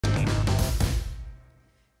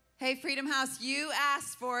Hey, Freedom House, you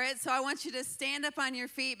asked for it, so I want you to stand up on your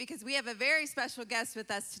feet because we have a very special guest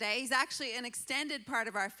with us today. He's actually an extended part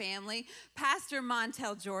of our family, Pastor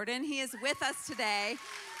Montel Jordan. He is with us today.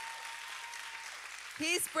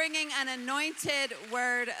 He's bringing an anointed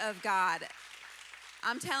word of God.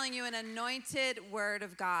 I'm telling you, an anointed word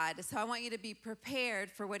of God. So I want you to be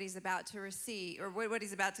prepared for what he's about to receive, or what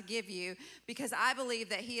he's about to give you, because I believe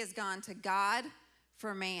that he has gone to God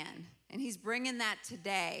for man. And he's bringing that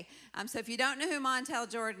today. So if you don't know who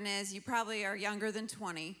Montel Jordan is, you probably are younger than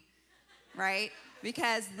 20, right?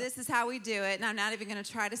 Because this is how we do it. And I'm not even going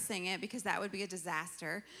to try to sing it because that would be a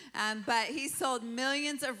disaster. But he's sold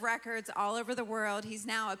millions of records all over the world. He's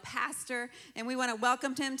now a pastor, and we want to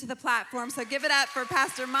welcome him to the platform. So give it up for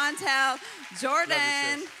Pastor Montel Jordan.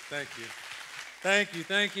 Love you, sis. Thank you. Thank you.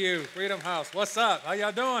 Thank you. Freedom House. What's up? How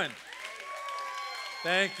y'all doing?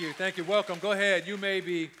 Thank you. Thank you. Welcome. Go ahead. You may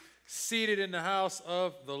be seated in the house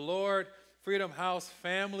of the Lord. Freedom House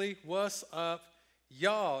family, what's up,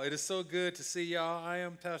 y'all? It is so good to see y'all. I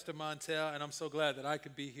am Pastor Montel, and I'm so glad that I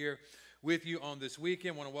could be here with you on this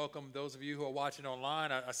weekend. I want to welcome those of you who are watching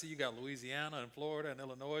online. I see you got Louisiana and Florida and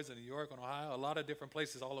Illinois and New York and Ohio. A lot of different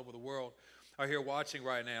places all over the world are here watching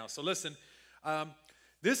right now. So listen,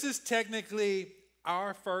 this is technically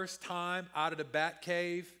our first time out of the Bat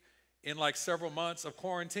Cave in like several months of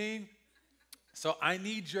quarantine. So I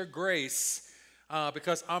need your grace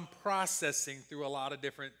because I'm processing through a lot of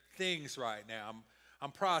different things right now.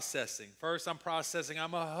 I'm processing. First, I'm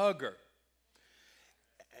a hugger.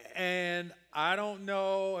 And I don't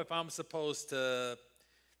know if I'm supposed to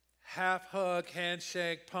half hug,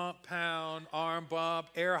 handshake, pump, pound, arm bump,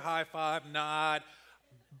 air high five, nod.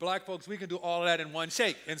 Black folks, we can do all of that in one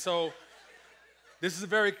shake. And so this is a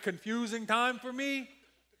very confusing time for me.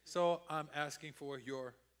 So I'm asking for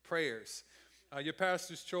your prayers. Your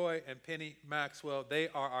pastors, Troy and Penny Maxwell, they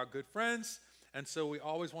are our good friends, and so we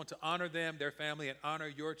always want to honor them, their family, and honor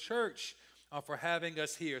your church for having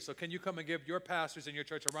us here. So can you come and give your pastors and your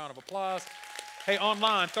church a round of applause? Hey,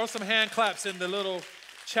 online, throw some hand claps in the little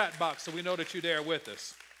chat box so we know that you're there with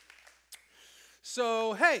us.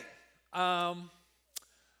 So, hey, I'm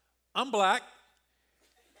black,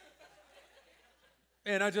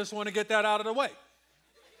 and I just want to get that out of the way.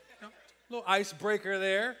 Little icebreaker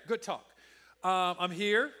there. Good talk. I'm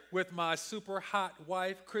here with my super hot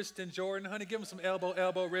wife, Kristen Jordan. Honey, give him some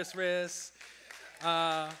elbow, wrist.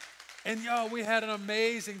 And y'all, we had an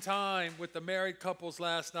amazing time with the married couples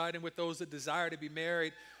last night and with those that desire to be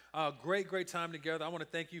married. Great time together. I want to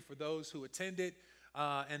thank you for those who attended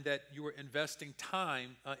and that you were investing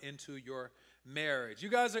time into your marriage. You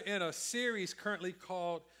guys are in a series currently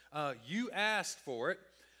called You Asked For It.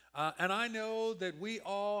 And I know that we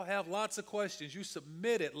all have lots of questions. You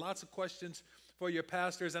submitted lots of questions for your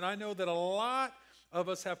pastors. And I know that a lot of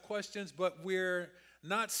us have questions, but we're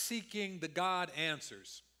not seeking the God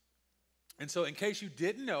answers. And so in case you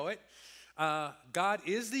didn't know it, God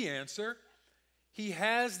is the answer. He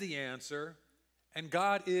has the answer. And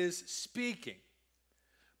God is speaking.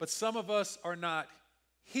 But some of us are not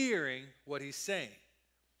hearing what he's saying.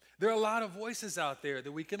 There are a lot of voices out there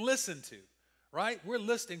that we can listen to. Right? We're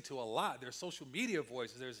listening to a lot. There's social media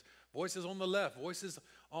voices. There's voices on the left, voices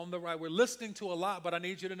on the right. We're listening to a lot, but I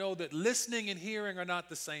need you to know that listening and hearing are not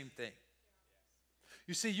the same thing.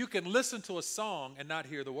 You see, you can listen to a song and not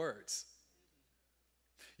hear the words.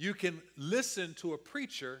 You can listen to a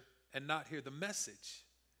preacher and not hear the message.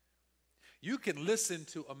 You can listen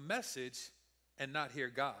to a message and not hear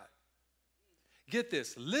God. Get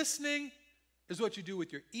this. Listening is what you do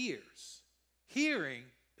with your ears. Hearing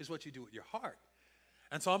is what you do with your heart.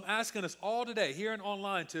 And so I'm asking us all today, here and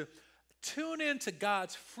online, to tune into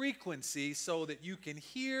God's frequency so that you can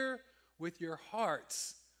hear with your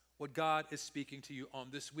hearts what God is speaking to you on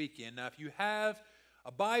this weekend. Now, if you have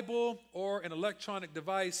a Bible or an electronic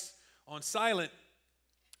device on silent,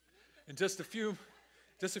 in just a few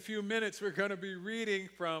minutes, we're going to be reading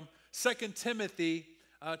from 2 Timothy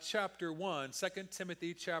chapter 1. 2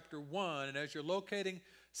 Timothy chapter 1. And as you're locating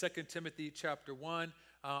 2 Timothy chapter 1,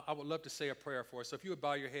 I would love to say a prayer for us. So if you would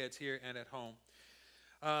bow your heads here and at home.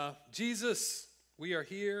 Jesus, we are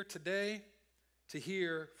here today to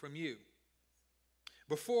hear from you.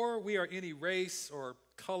 Before we are any race or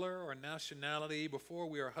color or nationality, before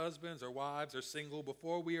we are husbands or wives or single,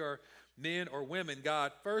 before we are men or women,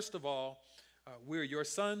 God, first of all, we're your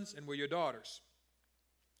sons and we're your daughters.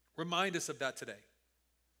 Remind us of that today.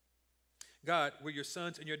 God, we're your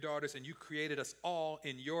sons and your daughters, and you created us all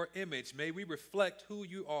in your image. May we reflect who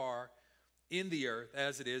you are in the earth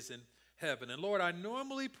as it is in heaven. And Lord, I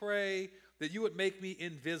normally pray that you would make me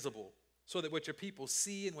invisible so that what your people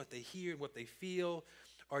see and what they hear and what they feel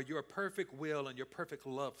are your perfect will and your perfect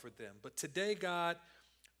love for them. But today, God,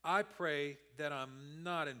 I pray that I'm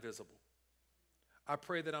not invisible. I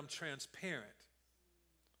pray that I'm transparent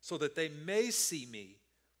so that they may see me,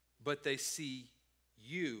 but they see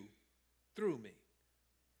you through me.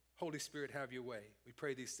 Holy Spirit, have your way. We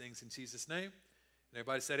pray these things in Jesus' name. And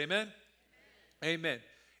everybody said amen? Amen. Amen.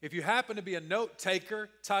 If you happen to be a note taker,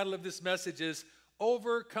 title of this message is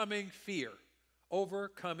Overcoming Fear.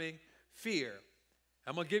 Overcoming Fear.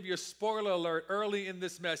 I'm going to give you a spoiler alert early in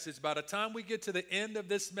this message. By the time we get to the end of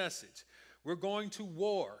this message, we're going to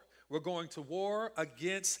war. We're going to war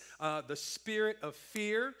against the spirit of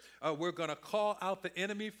fear. We're going to call out the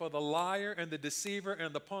enemy for the liar and the deceiver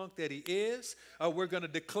and the punk that he is. We're going to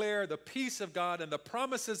declare the peace of God and the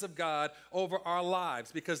promises of God over our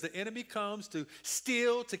lives, because the enemy comes to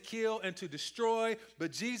steal, to kill, and to destroy.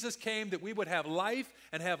 But Jesus came that we would have life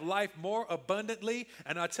and have life more abundantly.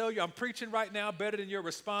 And I tell you, I'm preaching right now better than you're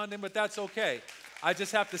responding, but that's okay. I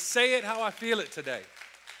just have to say it how I feel it today.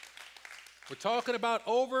 We're talking about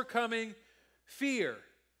overcoming fear.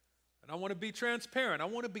 And I want to be transparent. I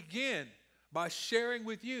want to begin by sharing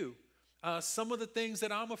with you some of the things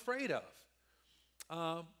that I'm afraid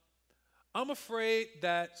of. I'm afraid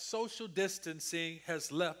that social distancing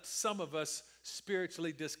has left some of us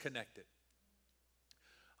spiritually disconnected.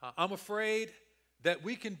 I'm afraid that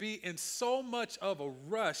we can be in so much of a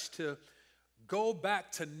rush to go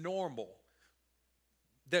back to normal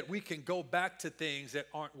that we can go back to things that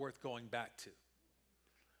aren't worth going back to.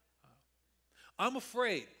 I'm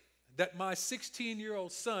afraid that my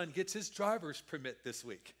 16-year-old son gets his driver's permit this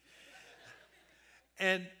week.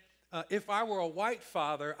 And if I were a white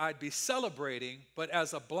father, I'd be celebrating, but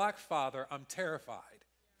as a black father, I'm terrified.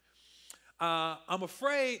 I'm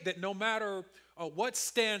afraid that no matter what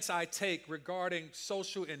stance I take regarding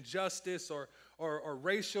social injustice or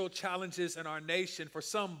racial challenges in our nation, for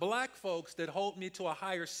some black folks that hold me to a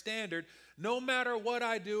higher standard, no matter what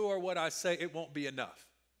I do or what I say, it won't be enough.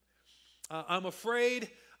 I'm afraid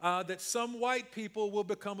that some white people will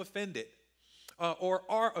become offended or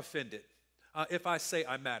are offended if I say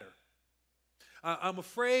I matter. I'm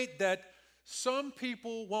afraid that some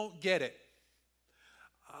people won't get it.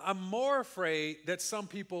 I'm more afraid that some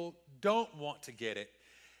people don't want to get it.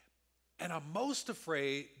 And I'm most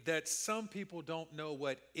afraid that some people don't know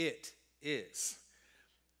what it is.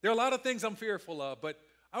 There are a lot of things I'm fearful of, but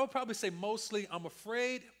I would probably say mostly I'm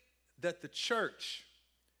afraid that the church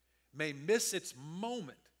may miss its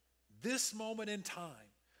moment, this moment in time,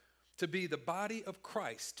 to be the body of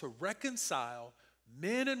Christ, to reconcile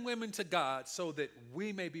men and women to God so that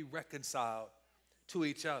we may be reconciled to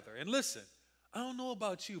each other. And listen, I don't know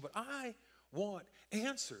about you, but I want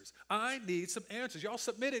answers. I need some answers. Y'all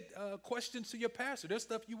submitted questions to your pastor. There's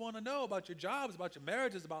stuff you want to know about your jobs, about your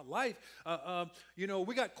marriages, about life.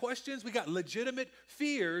 We got questions. We got legitimate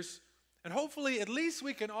fears. And hopefully, at least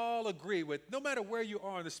we can all agree with, no matter where you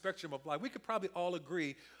are on the spectrum of life, we could probably all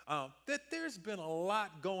agree that there's been a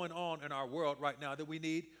lot going on in our world right now that we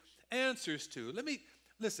need answers to.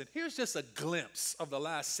 Listen, here's just a glimpse of the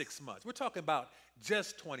last 6 months. We're talking about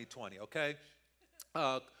just 2020, okay?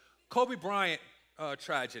 Kobe Bryant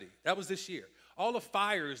tragedy, that was this year. All the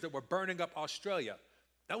fires that were burning up Australia,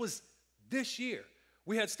 that was this year.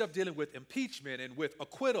 We had stuff dealing with impeachment and with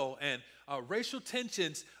acquittal and racial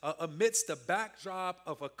tensions amidst the backdrop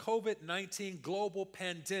of a COVID-19 global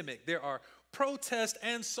pandemic. There are protests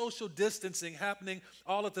and social distancing happening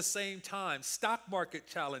all at the same time. Stock market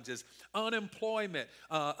challenges, unemployment,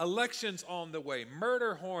 elections on the way,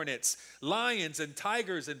 murder hornets, lions and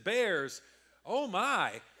tigers and bears. Oh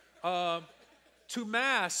my. To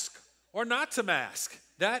mask or not to mask?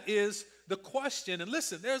 That is the question. And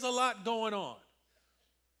listen, there's a lot going on.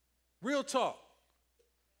 Real talk.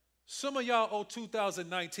 Some of y'all owe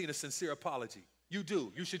 2019 a sincere apology. You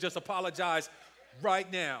do. You should just apologize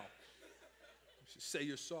right now. You should say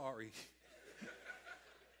you're sorry.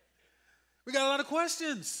 We got a lot of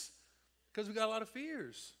questions because we got a lot of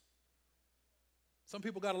fears. Some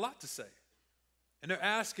people got a lot to say. And they're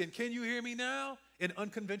asking, can you hear me now? In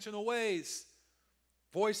unconventional ways.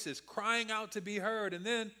 Voices crying out to be heard. And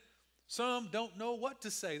then some don't know what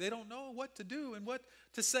to say. They don't know what to do and what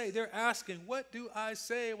to say. They're asking, what do I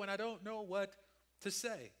say when I don't know what to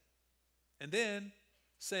say? And then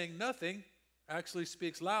saying nothing actually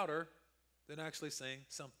speaks louder than actually saying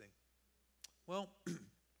something. Well,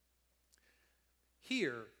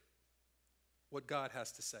 hear what God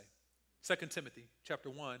has to say. 2 Timothy chapter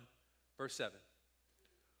 1, verse 7.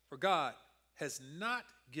 For God has not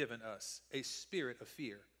given us a spirit of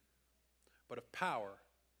fear, but of power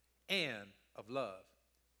and of love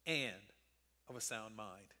and of a sound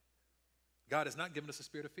mind. God has not given us a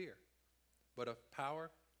spirit of fear, but of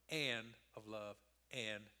power and of love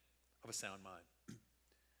and of a sound mind. You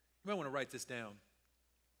might want to write this down.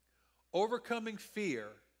 Overcoming fear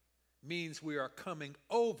means we are coming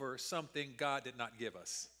over something God did not give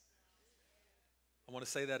us. I want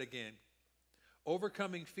to say that again.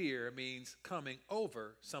 Overcoming fear means coming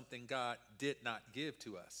over something God did not give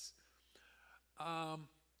to us.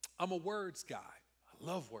 I'm a words guy. I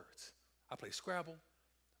love words. I play Scrabble.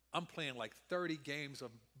 I'm playing like 30 games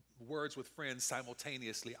of words with friends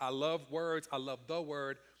simultaneously. I love words. I love the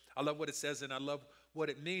word. I love what it says, and I love what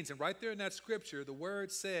it means. And right there in that scripture, the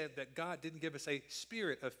word said that God didn't give us a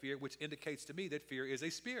spirit of fear, which indicates to me that fear is a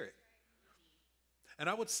spirit. And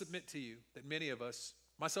I would submit to you that many of us,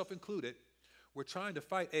 myself included, we're trying to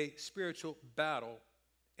fight a spiritual battle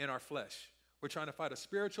in our flesh. We're trying to fight a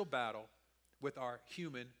spiritual battle with our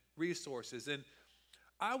human resources. And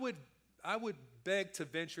I would beg to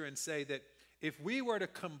venture and say that if we were to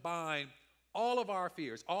combine all of our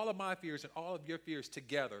fears, all of my fears and all of your fears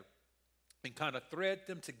together and kind of thread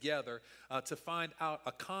them together to find out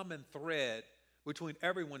a common thread between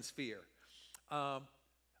everyone's fear,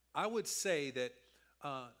 I would say that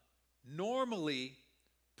normally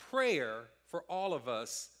prayer for all of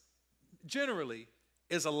us generally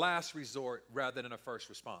is a last resort rather than a first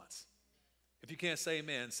response. If you can't say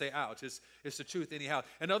amen, say ouch. It's the truth anyhow.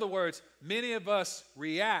 In other words, many of us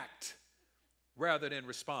react rather than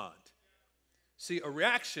respond. See, a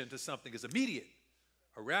reaction to something is immediate.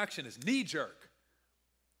 A reaction is knee-jerk.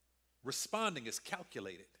 Responding is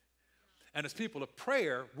calculated. And as people of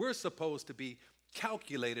prayer, we're supposed to be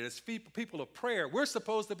calculated. As people of prayer, we're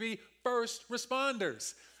supposed to be first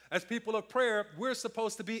responders. As people of prayer, we're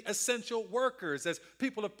supposed to be essential workers. As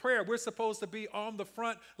people of prayer, we're supposed to be on the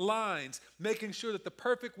front lines, making sure that the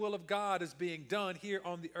perfect will of God is being done here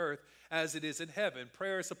on the earth as it is in heaven.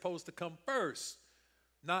 Prayer is supposed to come first,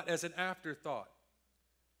 not as an afterthought.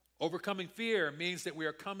 Overcoming fear means that we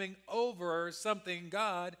are coming over something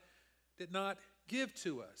God did not give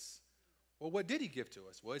to us. Well, what did he give to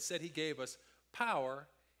us? Well, it said he gave us power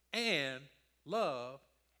and love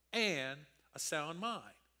and a sound mind.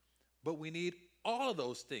 But we need all of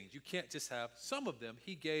those things. You can't just have some of them.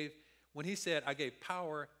 When he said, I gave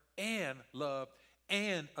power and love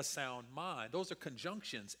and a sound mind, those are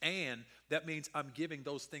conjunctions, and that means I'm giving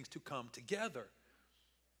those things to come together.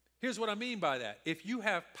 Here's what I mean by that. If you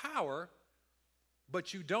have power,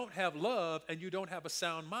 but you don't have love and you don't have a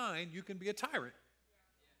sound mind, you can be a tyrant.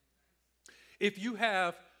 If you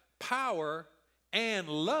have power and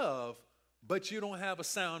love, but you don't have a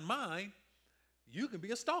sound mind, you can be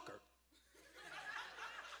a stalker.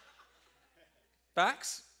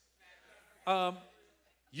 Facts?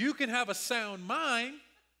 You can have a sound mind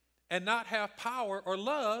and not have power or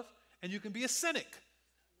love, and you can be a cynic.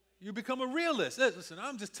 You become a realist. Listen,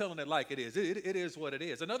 I'm just telling it like it is. It is what it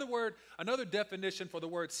is. Another definition for the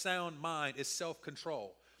word sound mind is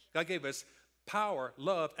self-control. God gave us power,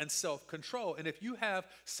 love, and self-control. And if you have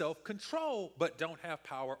self-control but don't have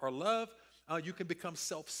power or love, you can become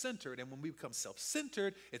self-centered. And when we become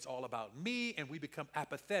self-centered, it's all about me, and we become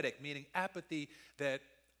apathetic, meaning apathy that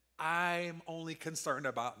I'm only concerned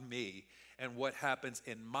about me and what happens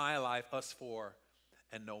in my life, us four,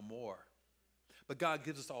 and no more. But God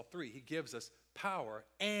gives us all three. He gives us power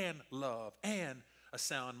and love and a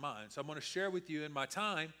sound mind. So I'm going to share with you in my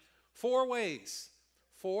time 4 ways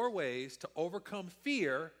to overcome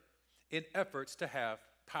fear in efforts to have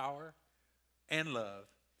power and love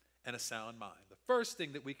and a sound mind. The first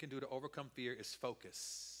thing that we can do to overcome fear is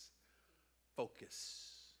focus.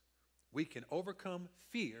 Focus. We can overcome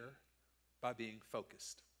fear by being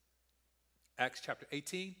focused. Acts chapter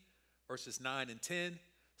 18, verses 9 and 10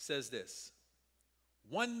 says this.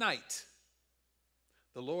 One night,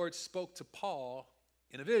 the Lord spoke to Paul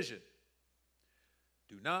in a vision.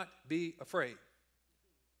 Do not be afraid.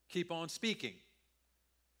 Keep on speaking.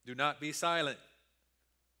 Do not be silent,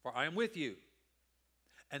 for I am with you.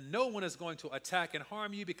 And no one is going to attack and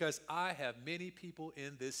harm you because I have many people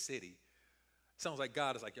in this city. Sounds like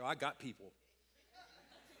God is like, yo, I got people.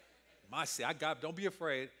 Don't be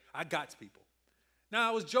afraid. I got people. Now,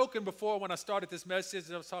 I was joking before when I started this message.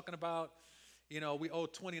 I was talking about, we owe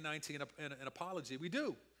 2019 an apology. We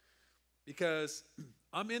do. Because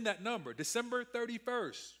I'm in that number. December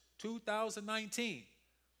 31st, 2019.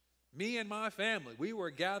 Me and my family, we were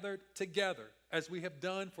gathered together as we have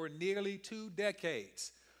done for nearly 2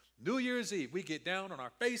 decades. New Year's Eve, we get down on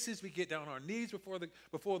our faces, we get down on our knees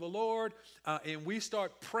before the Lord, and we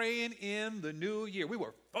start praying in the new year. We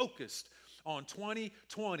were focused on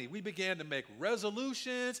 2020. We began to make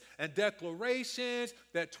resolutions and declarations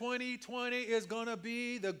that 2020 is going to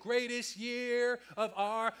be the greatest year of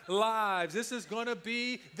our lives. This is going to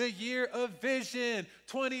be the year of vision.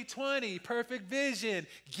 2020, perfect vision.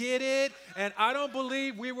 Get it? And I don't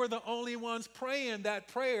believe we were the only ones praying that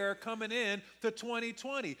prayer coming in to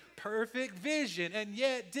 2020. Perfect vision. And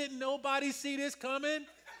yet, didn't nobody see this coming?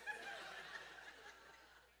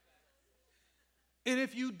 And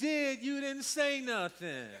if you did, you didn't say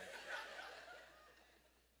nothing.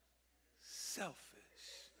 Selfish.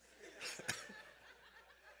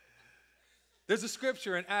 There's a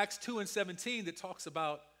scripture in Acts 2:17 that talks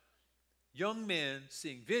about young men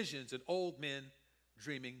seeing visions and old men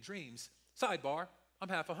dreaming dreams. Sidebar, I'm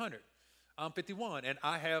half 100. I'm 51, and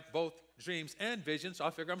I have both dreams and visions, so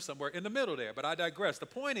I figure I'm somewhere in the middle there, but I digress. The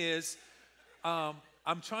point is,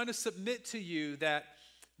 I'm trying to submit to you that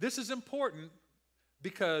this is important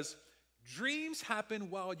because dreams happen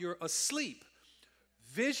while you're asleep.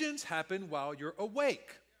 Visions happen while you're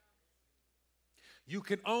awake. You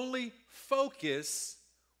can only focus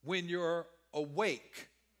when you're awake.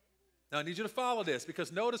 Now, I need you to follow this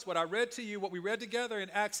because notice what I read to you, what we read together in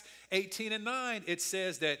Acts 18:9. It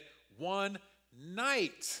says that one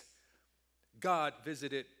night God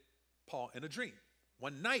visited Paul in a dream.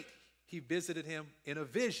 One night he visited him in a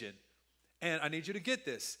vision. And I need you to get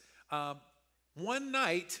this. One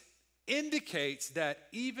night indicates that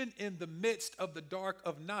even in the midst of the dark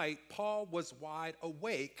of night, Paul was wide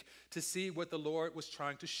awake to see what the Lord was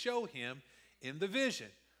trying to show him in the vision.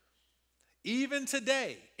 Even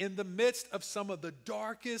today, in the midst of some of the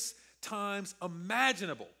darkest times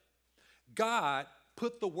imaginable, God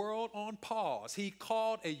put the world on pause. He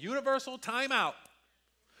called a universal timeout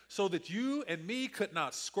so that you and me could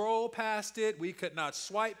not scroll past it. We could not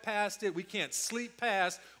swipe past it. We can't sleep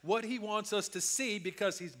past what he wants us to see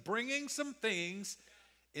because he's bringing some things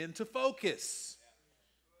into focus.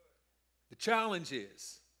 The challenge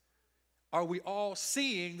is, are we all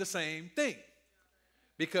seeing the same thing?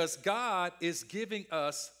 Because God is giving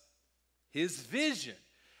us his vision.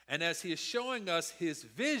 And as he is showing us his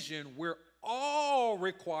vision, we're all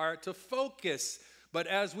required to focus. But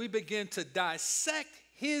as we begin to dissect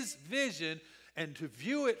his vision and to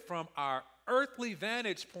view it from our earthly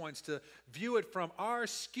vantage points, to view it from our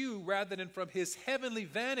skew rather than from his heavenly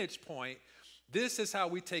vantage point, this is how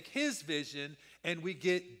we take his vision and we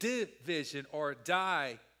get division or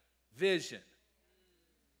division.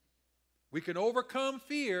 We can overcome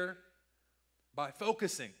fear by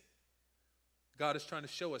focusing. God is trying to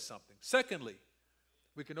show us something. Secondly,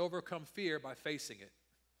 we can overcome fear by facing it.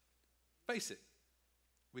 Face it.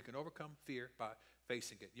 We can overcome fear by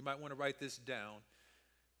facing it. You might want to write this down.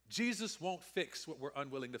 Jesus won't fix what we're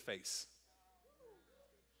unwilling to face.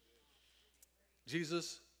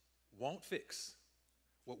 Jesus won't fix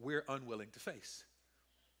what we're unwilling to face.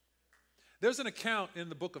 There's an account in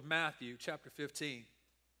the book of Matthew, chapter 15,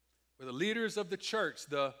 where the leaders of the church,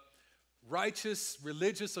 the righteous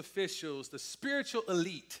religious officials, the spiritual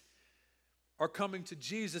elite are coming to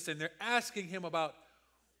Jesus and they're asking him about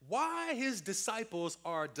why his disciples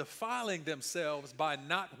are defiling themselves by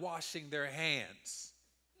not washing their hands.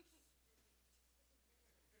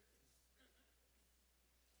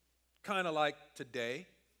 Kind of like today.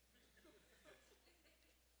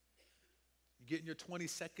 You're getting your 20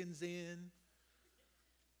 seconds in.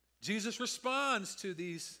 Jesus responds to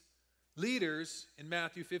these leaders in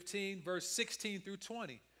Matthew 15, verse 16 through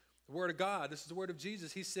 20. The word of God, this is the word of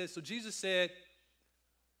Jesus. He says, so Jesus said,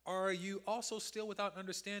 are you also still without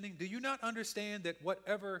understanding? Do you not understand that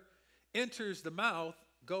whatever enters the mouth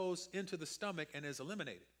goes into the stomach and is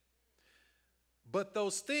eliminated? But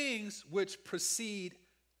those things which proceed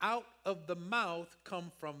out of the mouth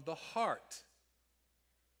come from the heart.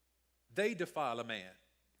 They defile a man.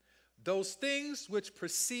 Those things which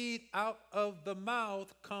proceed out of the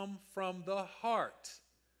mouth come from the heart.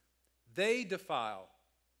 They defile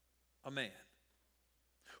a man.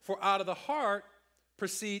 For out of the heart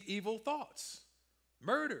proceed evil thoughts,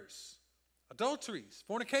 murders, adulteries,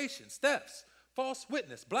 fornications, thefts, false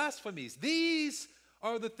witness, blasphemies. These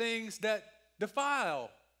are the things that defile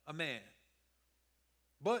a man.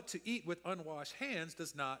 But to eat with unwashed hands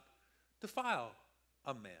does not defile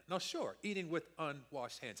a man. Now, sure, eating with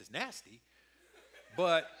unwashed hands is nasty,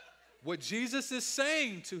 but what Jesus is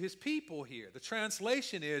saying to his people here, the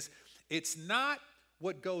translation is, it's not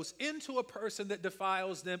what goes into a person that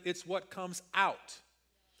defiles them, it's what comes out.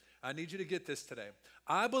 I need you to get this today.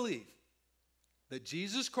 I believe that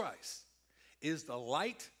Jesus Christ is the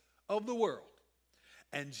light of the world,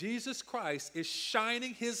 and Jesus Christ is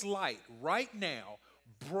shining his light right now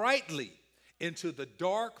brightly into the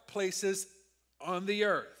dark places on the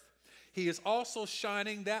earth. He is also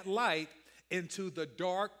shining that light into the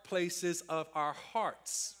dark places of our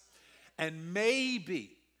hearts. And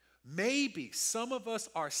maybe some of us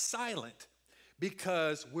are silent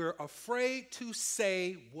because we're afraid to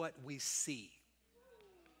say what we see.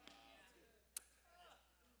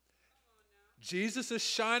 Jesus is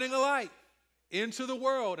shining a light into the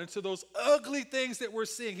world, into those ugly things that we're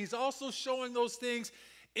seeing. He's also showing those things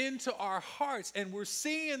into our hearts, and we're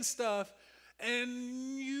seeing stuff,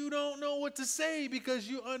 and you don't know what to say because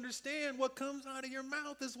you understand what comes out of your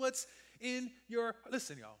mouth is what's in your...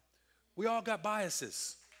 Listen, y'all, we all got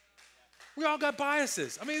biases. We all got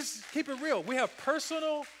biases. I mean, let's keep it real. We have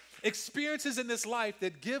personal experiences in this life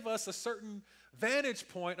that give us a certain vantage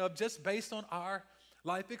point of just based on our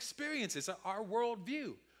life experiences, our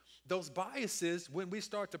worldview. Those biases, when we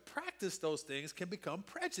start to practice those things, can become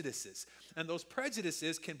prejudices. And those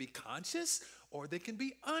prejudices can be conscious or they can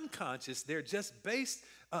be unconscious. They're just based,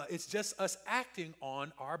 it's just us acting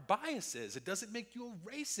on our biases. It doesn't make you a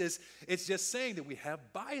racist. It's just saying that we have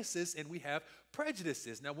biases and we have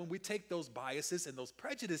prejudices. Now, when we take those biases and those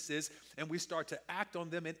prejudices and we start to act on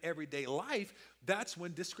them in everyday life, that's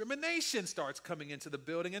when discrimination starts coming into the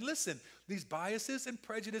building. And listen, these biases and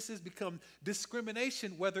prejudices become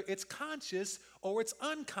discrimination, whether it's conscious or it's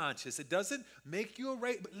unconscious. It doesn't make you a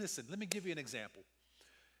racist. But listen, let me give you an example.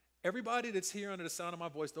 Everybody that's here under the sound of my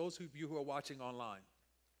voice, those of you who are watching online,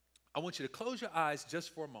 I want you to close your eyes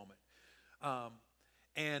just for a moment.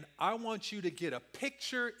 And I want you to get a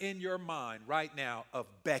picture in your mind right now of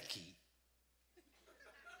Becky.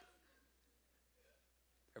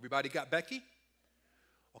 Everybody got Becky?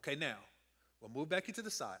 Okay, now, we'll move Becky to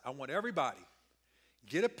the side. I want everybody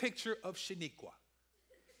get a picture of Shaniqua.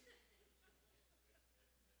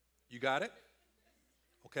 You got it?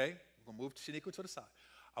 Okay, we're going to move Shaniqua to the side.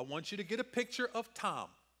 I want you to get a picture of Tom.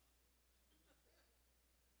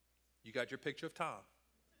 You got your picture of Tom.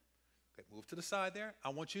 Okay, move to the side there. I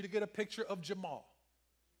want you to get a picture of Jamal.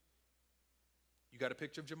 You got a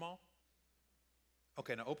picture of Jamal?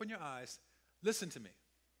 Okay, now open your eyes. Listen to me.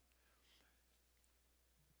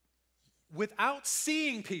 Without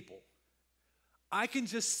seeing people, I can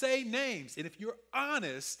just say names. And if you're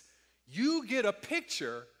honest, you get a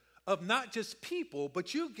picture of not just people,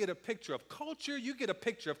 but you get a picture of culture, you get a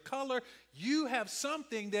picture of color. You have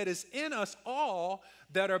something that is in us all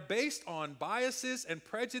that are based on biases and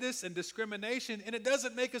prejudice and discrimination, and it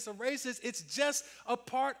doesn't make us a racist. It's just a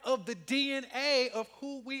part of the DNA of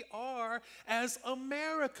who we are as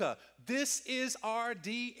America. This is our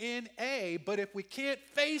DNA, but if we can't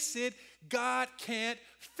face it, God can't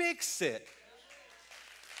fix it.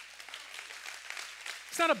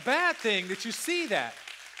 It's not a bad thing that you see that.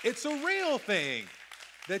 It's a real thing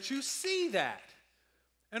that you see that.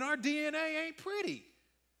 And our DNA ain't pretty.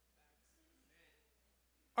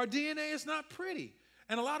 Our DNA is not pretty.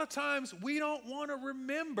 And a lot of times we don't want to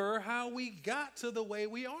remember how we got to the way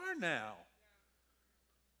we are now.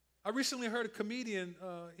 I recently heard a comedian,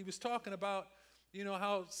 he was talking about,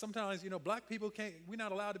 how sometimes, black people we're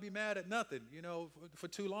not allowed to be mad at nothing, for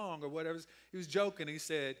too long or whatever. He was joking. He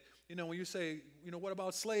said, when you say, what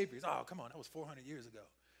about slavery? Oh, come on, that was 400 years ago.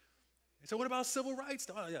 He said, what about civil rights?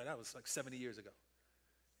 Oh, yeah, that was like 70 years ago.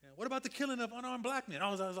 What about the killing of unarmed black men?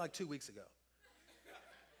 Oh, that was like 2 weeks ago.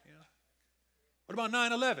 What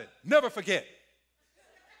about 9/11? Never forget.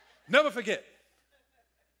 Never forget.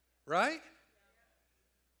 Right?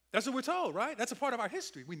 That's what we're told, right? That's a part of our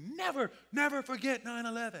history. We never forget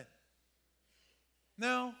 9/11.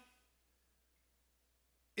 Now,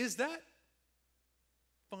 is that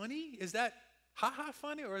funny? Is that ha-ha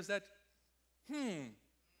funny, or is that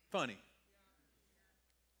funny?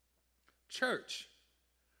 Church,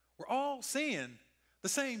 we're all seeing the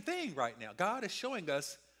same thing right now. God is showing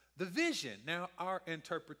us the vision. Now, our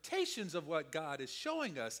interpretations of what God is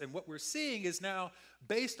showing us and what we're seeing is now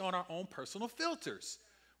based on our own personal filters.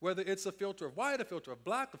 Whether it's a filter of white, a filter of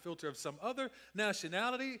black, a filter of some other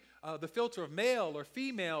nationality, the filter of male or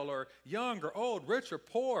female or young or old, rich or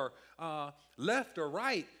poor, left or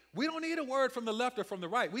right. We don't need a word from the left or from the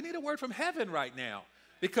right. We need a word from heaven right now.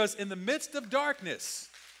 Because in the midst of darkness,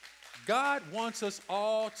 God wants us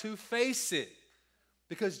all to face it.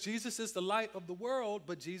 Because Jesus is the light of the world,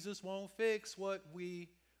 but Jesus won't fix what we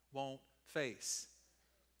won't face.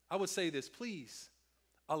 I would say this, please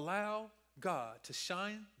allow God to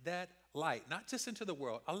shine that light, not just into the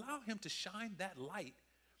world. Allow him to shine that light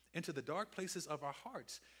into the dark places of our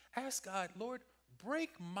hearts. Ask God, Lord, break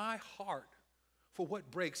my heart for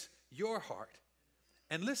what breaks your heart.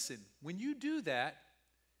 And listen, when you do that,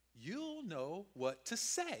 you'll know what to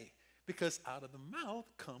say, because out of the mouth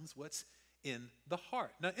comes what's in the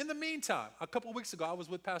heart. Now, in the meantime, a couple of weeks ago, I was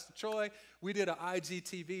with Pastor Troy. We did an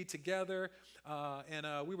IGTV together,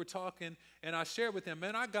 and we were talking, and I shared with him,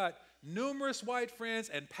 man, I got numerous white friends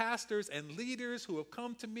and pastors and leaders who have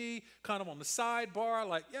come to me kind of on the sidebar,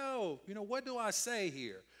 like, yo, what do I say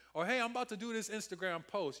here? Or, hey, I'm about to do this Instagram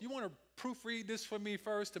post. You want to proofread this for me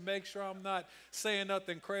first to make sure I'm not saying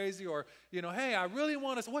nothing crazy? Or, hey, I really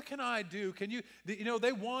want to, what can I do? Can you,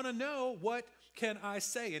 they want to know what can I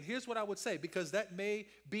say? And here's what I would say, because that may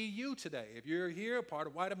be you today. If you're here, part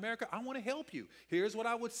of White America, I want to help you. Here's what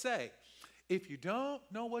I would say. If you don't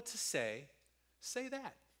know what to say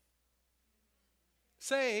that.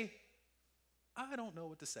 Say, I don't know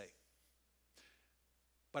what to say,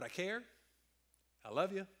 but I care, I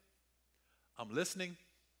love you, I'm listening,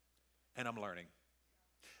 and I'm learning.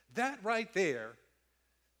 That right there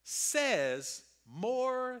says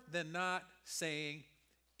more than not saying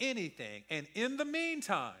anything. And in the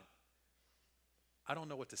meantime, I don't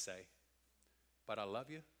know what to say, but I love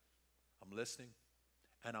you, I'm listening,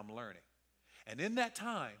 and I'm learning. And in that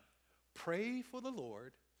time, pray for the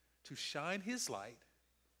Lord to shine his light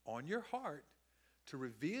on your heart, to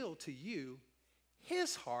reveal to you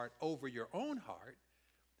his heart over your own heart.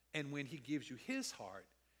 And when he gives you his heart,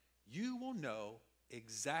 you will know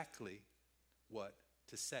exactly what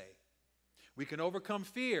to say. We can overcome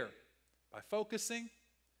fear by focusing,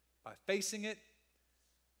 by facing it.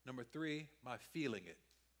 Number 3, by feeling it.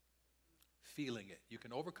 Feeling it. You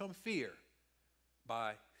can overcome fear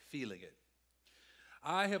by feeling it.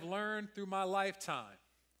 I have learned through my lifetime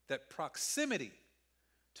that proximity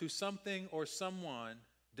to something or someone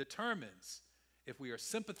determines if we are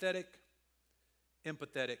sympathetic,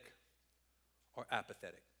 empathetic, or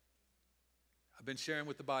apathetic. I've been sharing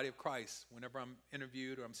with the body of Christ whenever I'm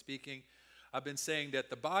interviewed or I'm speaking. I've been saying that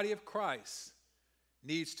the body of Christ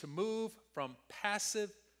needs to move from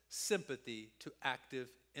passive sympathy to active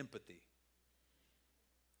empathy.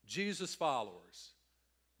 Jesus followers,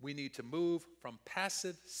 we need to move from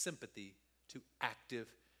passive sympathy to active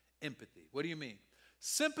empathy. What do you mean?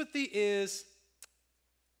 Sympathy is,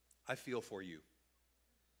 I feel for you.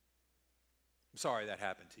 I'm sorry that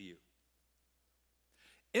happened to you.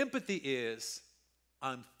 Empathy is,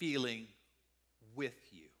 I'm feeling with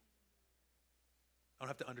you. I don't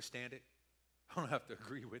have to understand it. I don't have to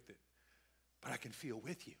agree with it, but I can feel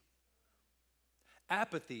with you.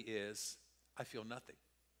 Apathy is, I feel nothing.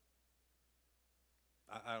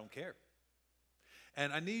 I don't care.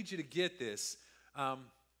 And I need you to get this. I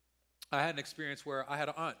had an experience where I had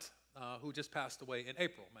an aunt who just passed away in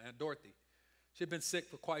April, my Aunt Dorothy. She had been sick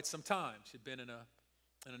for quite some time. She'd been in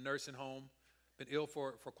a nursing home, been ill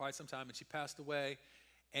for quite some time, and she passed away.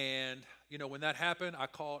 And, when that happened, I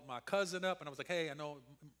called my cousin up, and I was like, hey, I know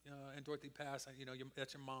Aunt Dorothy passed.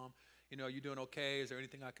 That's your mom. Are you doing okay? Is there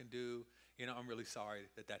anything I can do? I'm really sorry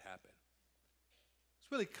that happened.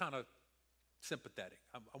 It's really kind of sympathetic.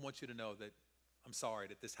 I want you to know that I'm sorry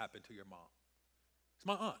that this happened to your mom. It's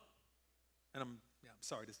my aunt. And I'm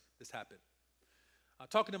sorry this happened.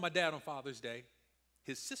 Talking to my dad on Father's Day,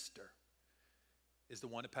 his sister is the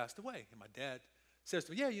one that passed away. And my dad says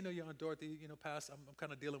to me, yeah, your Aunt Dorothy, passed. I'm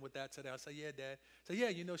kind of dealing with that today. I say, yeah, Dad. So, yeah,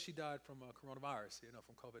 she died from coronavirus,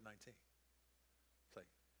 from COVID-19. It's like,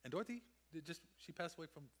 and Dorothy, she passed away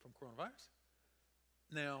from coronavirus?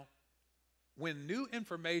 Now, when new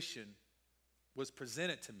information was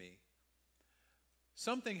presented to me,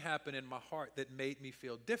 something happened in my heart that made me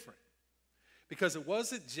feel different. Because it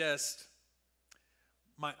wasn't just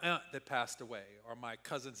my aunt that passed away, or my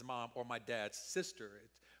cousin's mom, or my dad's sister.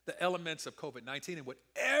 It's the elements of COVID-19 and what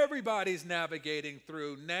everybody's navigating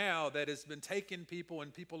through now that has been taking people,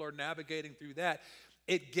 and people are navigating through that.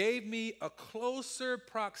 It gave me a closer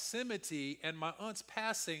proximity, and my aunt's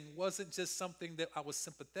passing wasn't just something that I was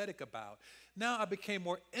sympathetic about. Now I became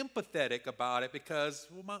more empathetic about it because,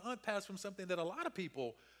 my aunt passed from something that a lot of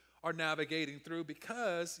people are navigating through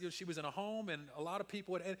because she was in a home and a lot of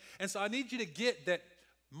people would, and so I need you to get that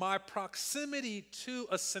my proximity to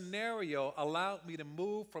a scenario allowed me to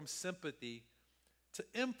move from sympathy to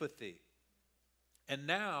empathy. And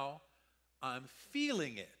now I'm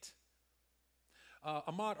feeling it.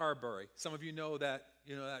 Ahmaud Arbery, some of you know that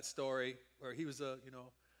story where he was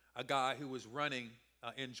a guy who was running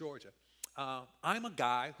in Georgia. I'm a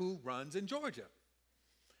guy who runs in Georgia.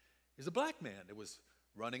 He's a black man that was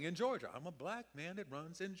running in Georgia. I'm a black man that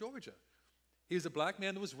runs in Georgia. He's a black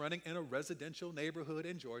man that was running in a residential neighborhood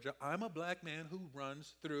in Georgia. I'm a black man who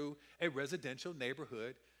runs through a residential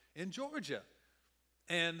neighborhood in Georgia.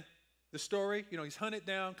 And the story. He's hunted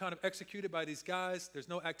down, kind of executed by these guys. There's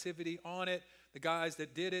no activity on it. The guys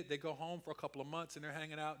that did it, they go home for a couple of months and they're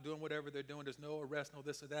hanging out, doing whatever they're doing. There's no arrest, no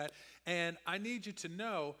this or that. And I need you to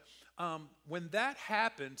know, when that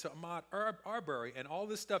happened to Ahmaud Arbery and all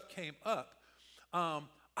this stuff came up,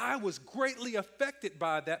 I was greatly affected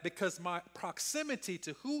by that because my proximity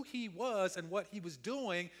to who he was and what he was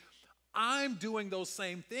doing, I'm doing those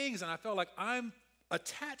same things. And I felt like I'm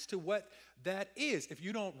attached to what that is. If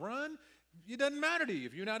you don't run, it doesn't matter to you.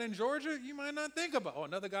 If you're not in Georgia, you might not think about,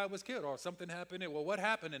 another guy was killed or something happened. Well, what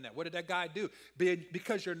happened in that? What did that guy do?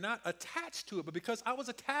 Because you're not attached to it. But because I was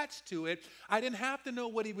attached to it, I didn't have to know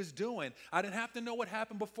what he was doing. I didn't have to know what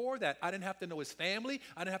happened before that. I didn't have to know his family.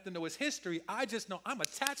 I didn't have to know his history. I just know I'm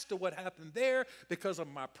attached to what happened there because of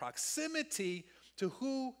my proximity to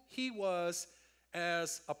who he was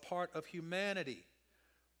as a part of humanity.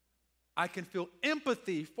 I can feel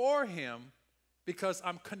empathy for him because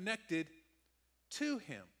I'm connected to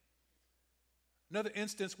him. Another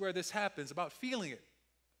instance where this happens, about feeling it.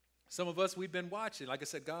 Some of us, we've been watching. Like I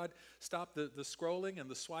said, God stopped the scrolling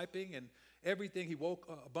and the swiping and everything. He woke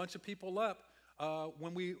a bunch of people up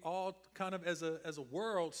when we all kind of as a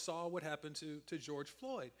world saw what happened to George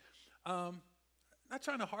Floyd. Not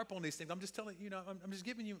trying to harp on these things. I'm just telling you, I'm just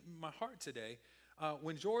giving you my heart today.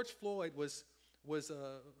 When George Floyd was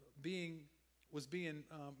being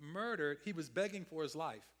murdered, he was begging for his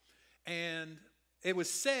life. And it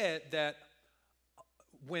was said that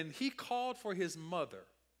when he called for his mother,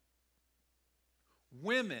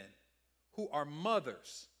 women who are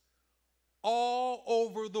mothers all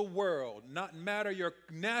over the world, not matter your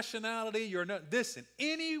nationality, listen,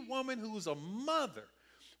 any woman who's a mother,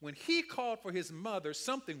 when he called for his mother,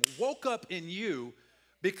 something woke up in you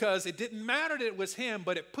because it didn't matter that it was him,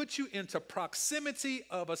 but it put you into proximity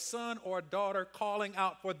of a son or a daughter calling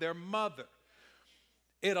out for their mother.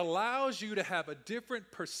 It allows you to have a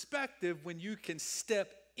different perspective when you can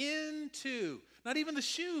step into, not even the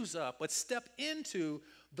shoes up, but step into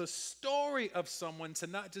the story of someone, to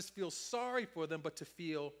not just feel sorry for them, but to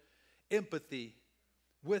feel empathy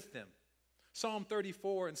with them. Psalm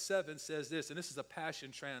 34:7 says this, and this is a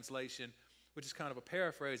Passion Translation, which is kind of a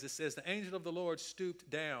paraphrase. It says, "The angel of the Lord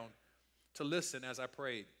stooped down to listen as I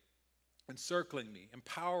prayed, encircling me,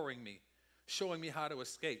 empowering me, showing me how to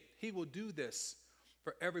escape. He will do this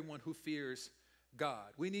for everyone who fears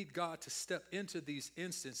God." We need God to step into these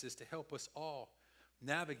instances to help us all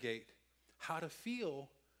navigate how to feel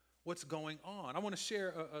what's going on. I want to share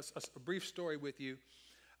a brief story with you.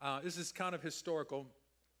 This is kind of historical.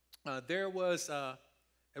 There was,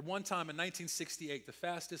 at one time in 1968, the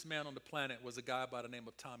fastest man on the planet was a guy by the name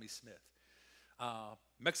of Tommie Smith.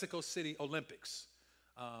 Mexico City Olympics.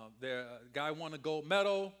 The guy won a gold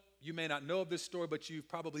medal. You may not know of this story, but you've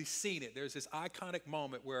probably seen it. There's this iconic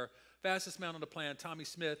moment where fastest man on the planet, Tommie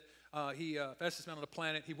Smith, fastest man on the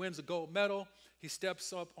planet, he wins a gold medal. He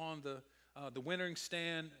steps up on the winning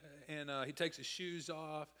stand, and he takes his shoes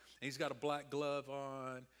off, and he's got a black glove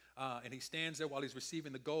on, and he stands there while he's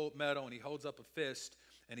receiving the gold medal, and he holds up a fist,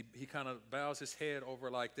 and he kind of bows his head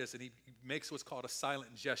over like this, and he makes what's called a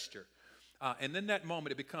silent gesture. And in that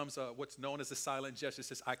moment, it becomes what's known as a silent gesture. It's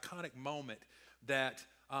this iconic moment that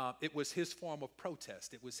it was his form of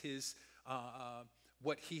protest. It was his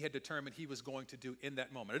what he had determined he was going to do in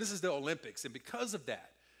that moment. This is the Olympics, and because of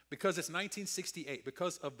that, because it's 1968,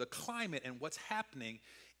 because of the climate and what's happening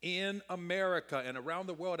in America and around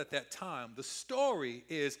the world at that time, the story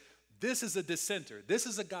is this is a dissenter. This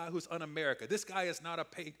is a guy who's un-American. This guy is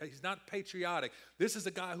he's not patriotic. This is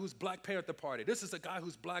a guy who's Black Panther Party. This is a guy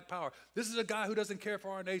who's Black Power. This is a guy who doesn't care for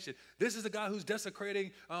our nation. This is a guy who's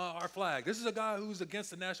desecrating our flag. This is a guy who's against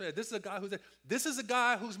the national. This is a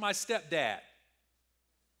guy who's my stepdad.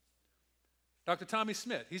 Dr. Tommie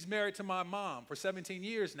Smith, he's married to my mom for 17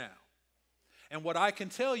 years now. And what I can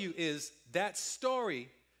tell you is that story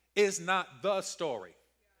is not the story.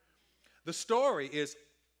 The story is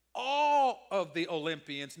all of the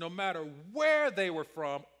Olympians, no matter where they were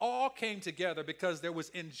from, all came together because there was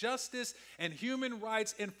injustice and human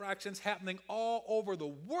rights infractions happening all over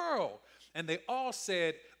the world. And they all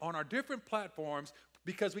said on our different platforms,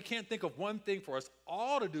 because we can't think of one thing for us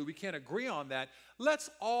all to do, we can't agree on that, let's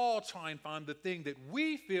all try and find the thing that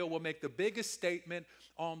we feel will make the biggest statement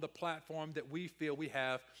on the platform that we feel we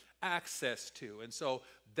have access to. And so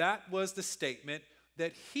that was the statement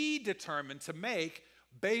that he determined to make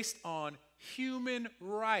based on human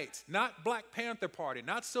rights, not Black Panther Party,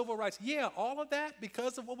 not civil rights. Yeah, all of that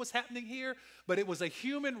because of what was happening here, but it was a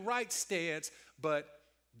human rights stance, but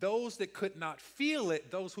those that could not feel it,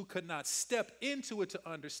 those who could not step into it to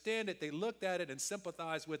understand it, they looked at it and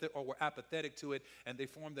sympathized with it or were apathetic to it, and they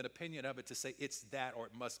formed an opinion of it to say it's that or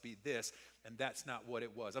it must be this, and that's not what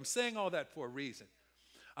it was. I'm saying all that for a reason.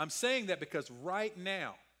 I'm saying that because right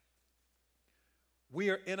now, we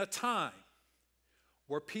are in a time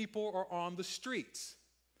where people are on the streets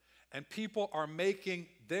and people are making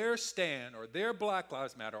their stand or their Black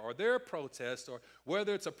Lives Matter or their protest, or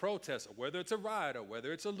whether it's a protest or whether it's a riot or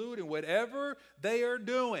whether it's a looting, whatever they are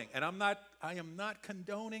doing. And I am not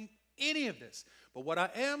condoning any of this. But what I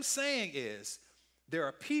am saying is there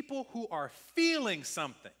are people who are feeling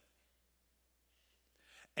something.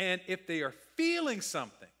 And if they are feeling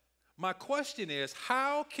something, my question is,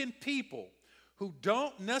 how can people who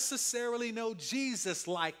don't necessarily know Jesus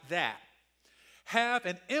like that have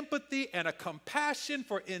an empathy and a compassion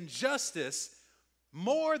for injustice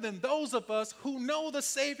more than those of us who know the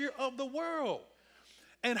Savior of the world?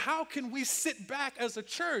 And how can we sit back as a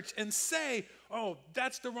church and say, oh,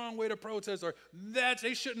 that's the wrong way to protest, or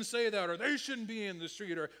they shouldn't say that, or they shouldn't be in the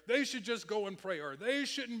street, or they should just go and pray, or they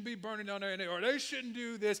shouldn't be burning down there, or they shouldn't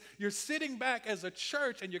do this. You're sitting back as a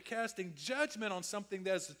church and you're casting judgment on something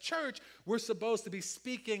that as a church we're supposed to be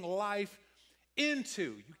speaking life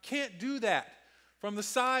into. You can't do that from the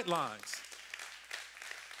sidelines.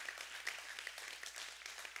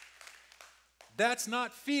 That's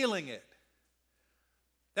not feeling it.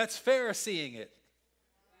 That's Phariseeing it.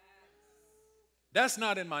 That's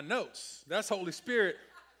not in my notes. That's Holy Spirit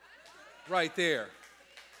right there.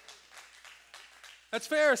 That's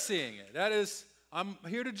Phariseeing it. That is, I'm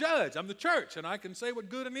here to judge. I'm the church, and I can say what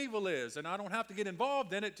good and evil is, and I don't have to get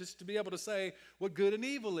involved in it just to be able to say what good and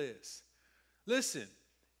evil is. Listen,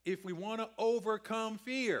 if we want to overcome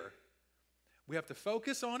fear, we have to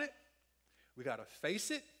focus on it. We got to face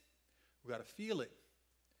it. We got to feel it.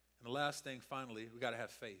 And the last thing, finally, we got to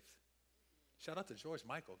have faith. Shout out to George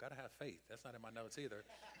Michael. Got to have faith. That's not in my notes either.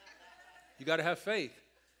 You got to have faith.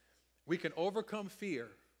 We can overcome fear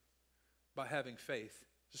by having faith.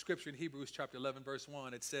 The scripture in Hebrews chapter 11, verse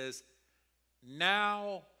 1, it says,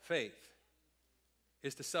 now faith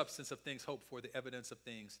is the substance of things hoped for, the evidence of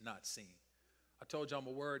things not seen. I told you I'm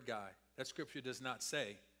a word guy. That scripture does not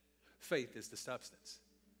say faith is the substance.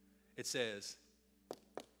 It says,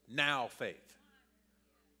 now faith.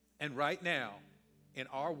 And right now, in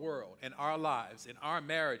our world, in our lives, in our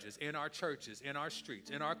marriages, in our churches, in our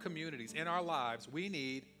streets, in our communities, in our lives, we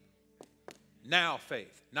need now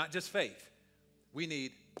faith. Not just faith. We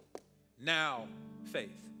need now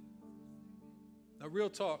faith. Now,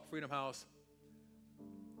 real talk, Freedom House.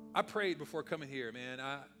 I prayed before coming here, man.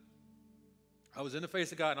 I was in the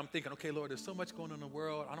face of God, and I'm thinking, okay, Lord, there's so much going on in the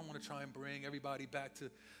world. I don't want to try and bring everybody back to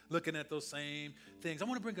looking at those same things. I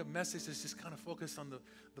want to bring a message that's just kind of focused on the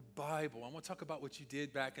Bible. I want to talk about what you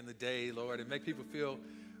did back in the day, Lord, and make people feel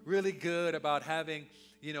really good about having,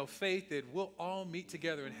 faith that we'll all meet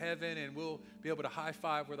together in heaven and we'll be able to high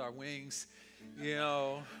five with our wings,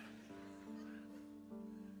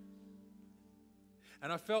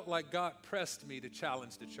 And I felt like God pressed me to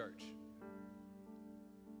challenge the church.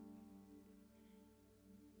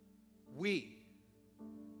 We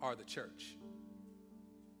are the church.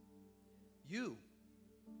 You're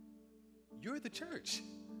the church.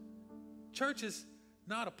 Church is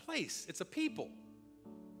not a place, it's a people.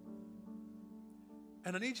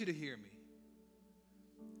 And I need you to hear me.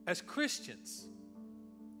 As Christians,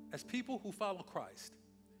 as people who follow Christ,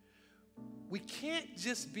 we can't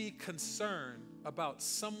just be concerned about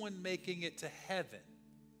someone making it to heaven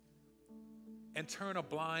and turn a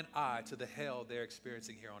blind eye to the hell they're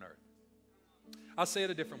experiencing here on earth. I'll say it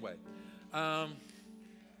a different way.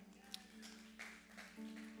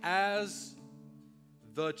 As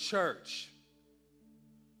the church,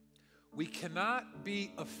 we cannot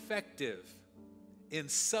be effective in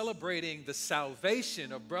celebrating the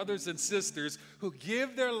salvation of brothers and sisters who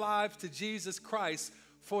give their lives to Jesus Christ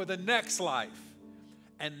for the next life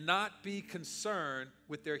and not be concerned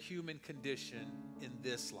with their human condition in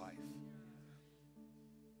this life.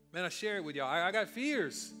 Man, I share it with y'all. I got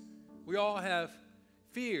fears. We all have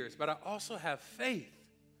fears, but I also have faith.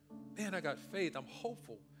 Man, I got faith. I'm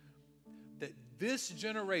hopeful that this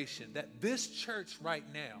generation, that this church right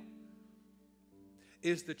now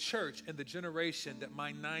is the church and the generation that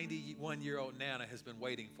my 91-year-old Nana has been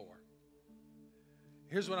waiting for.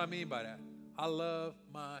 Here's what I mean by that. I love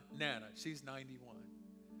my Nana. She's 91.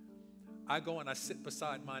 I go and I sit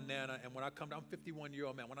beside my Nana, and when I come down, I'm a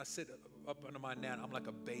 51-year-old man. When I sit up under my Nana, I'm like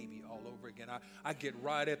a baby all over again. I get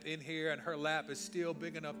right up in here, and her lap is still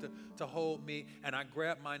big enough to hold me, and I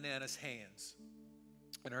grab my Nana's hands,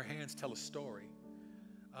 and her hands tell a story.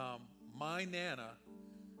 My Nana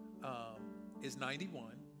is 91,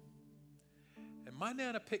 and my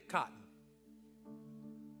Nana picked cotton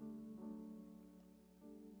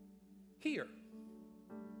here,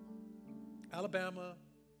 Alabama,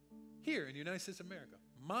 here in the United States of America.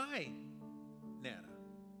 My Nana.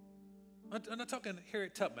 I'm not talking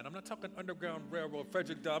Harriet Tubman. I'm not talking Underground Railroad,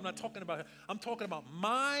 Frederick Douglass. I'm talking about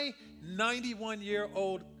my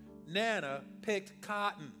 91-year-old Nana picked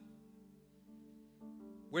cotton.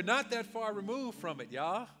 We're not that far removed from it,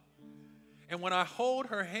 y'all. And when I hold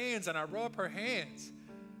her hands and I rub her hands,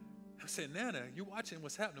 I said, Nana, you watching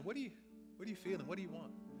what's happening? What are you feeling? What do you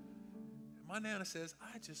want? And my Nana says,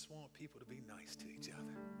 I just want people to be nice to each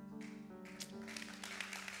other.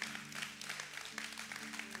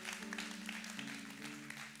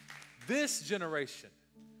 This generation,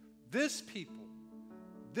 this people,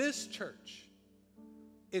 this church,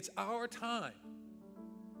 it's our time.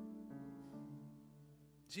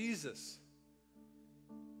 Jesus,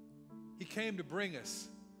 he came to bring us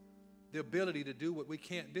the ability to do what we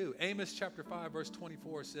can't do. Amos chapter 5, verse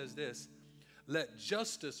 24 says this, let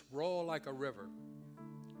justice roll like a river,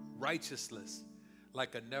 righteousness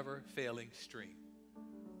like a never-failing stream.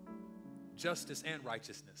 Justice and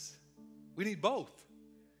righteousness. We need both.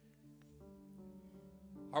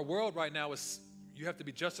 Our world right now is, you have to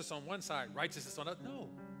be justice on one side, righteousness on the other. No,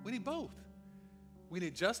 we need both. We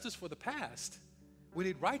need justice for the past. We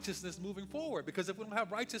need righteousness moving forward, because if we don't have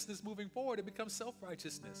righteousness moving forward, it becomes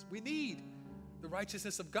self-righteousness. We need the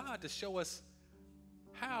righteousness of God to show us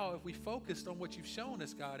how, if we focused on what you've shown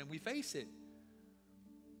us, God, and we face it,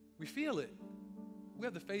 we feel it. We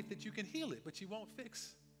have the faith that you can heal it, but you won't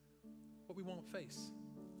fix what we won't face.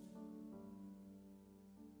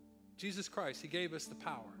 Jesus Christ, he gave us the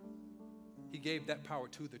power. He gave that power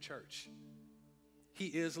to the church. He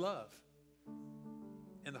is love.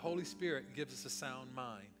 And the Holy Spirit gives us a sound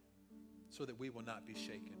mind so that we will not be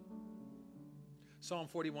shaken. Psalm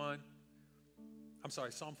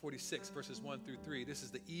 46, verses 1 through 3. This is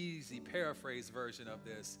the easy paraphrase version of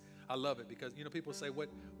this. I love it because, people say, what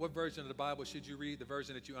version of the Bible should you read? The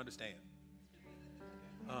version that you understand.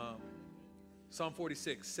 Psalm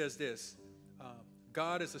 46 says this,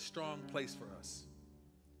 God is a strong place for us.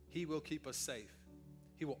 He will keep us safe.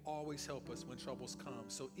 He will always help us when troubles come.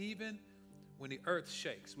 So even when the earth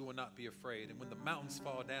shakes, we will not be afraid. And when the mountains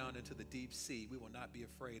fall down into the deep sea, we will not be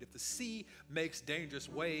afraid. If the sea makes dangerous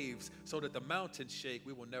waves so that the mountains shake,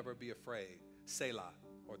 we will never be afraid. Selah,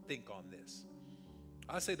 or think on this.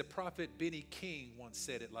 I say the prophet Benny King once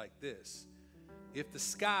said it like this. If the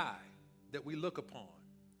sky that we look upon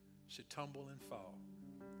should tumble and fall,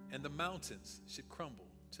 and the mountains should crumble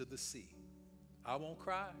to the sea, I won't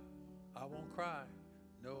cry. I won't cry.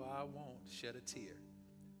 No, I won't shed a tear.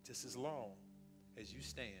 Just as long as you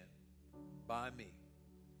stand by me.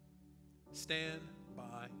 Stand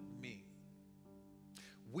by me.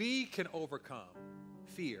 We can overcome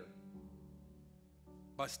fear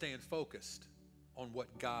by staying focused on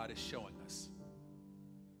what God is showing us.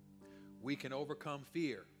 We can overcome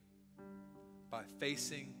fear by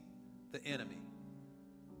facing the enemy.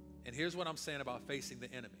 And here's what I'm saying about facing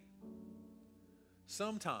the enemy.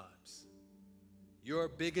 Sometimes your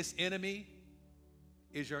biggest enemy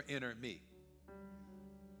is your inner me.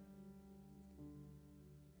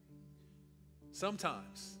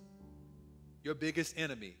 Sometimes your biggest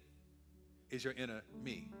enemy is your inner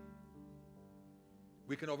me.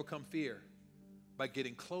 We can overcome fear by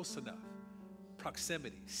getting close enough,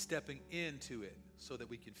 proximity, stepping into it so that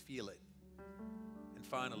we can feel it. And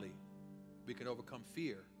finally, we can overcome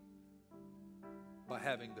fear by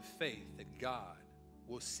having the faith that God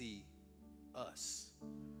will see us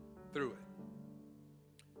through it.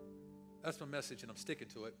 That's my message, and I'm sticking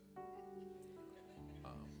to it.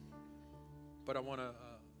 But I want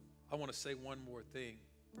to say one more thing.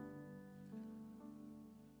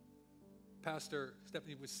 Pastor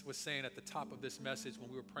Stephanie was saying at the top of this message when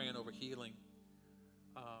we were praying over healing,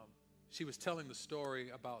 she was telling the story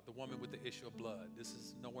about the woman with the issue of blood. This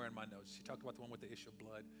is nowhere in my notes. She talked about the one with the issue of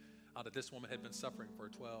blood, that this woman had been suffering for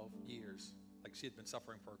 12 years. Like she had been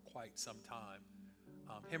suffering for quite some time,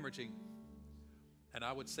 hemorrhaging. And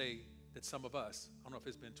I would say that some of us, I don't know if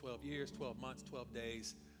it's been 12 years, 12 months, 12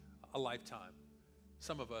 days, a lifetime.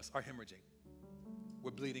 Some of us are hemorrhaging.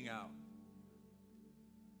 We're bleeding out.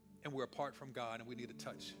 And we're apart from God, and we need a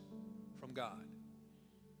touch from God.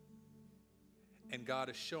 And God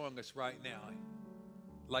is showing us right now,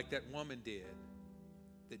 like that woman did,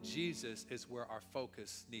 that Jesus is where our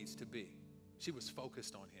focus needs to be. She was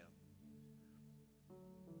focused on him.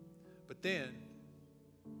 But then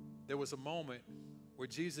there was a moment where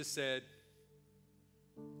Jesus said,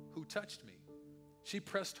 "Who touched me?" She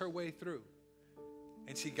pressed her way through.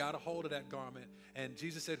 And she got a hold of that garment, and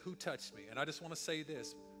Jesus said, "Who touched me?" And I just want to say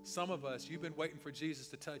this. Some of us, you've been waiting for Jesus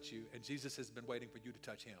to touch you, and Jesus has been waiting for you to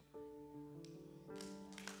touch him.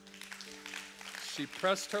 She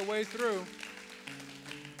pressed her way through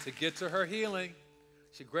to get to her healing.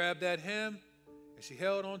 She grabbed that hem, and she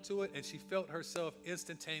held onto it, and she felt herself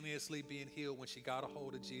instantaneously being healed when she got a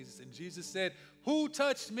hold of Jesus. And Jesus said, "Who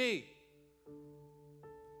touched me?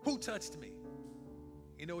 Who touched me?"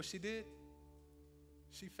 You know what she did?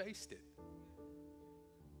 She faced it.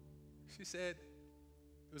 She said,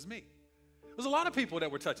 "It was me." There was a lot of people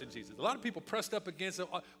that were touching Jesus. A lot of people pressed up against him.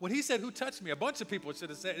 When he said, "Who touched me?" a bunch of people should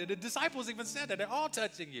have said it. The disciples even said that. They're all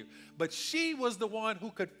touching you. But she was the one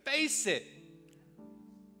who could face it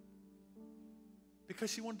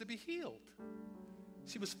because she wanted to be healed.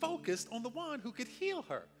 She was focused on the one who could heal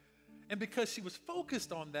her. And because she was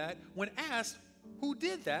focused on that, when asked who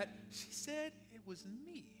did that, she said, "It was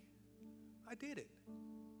me. I did it."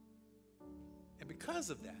 And because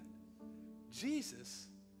of that, Jesus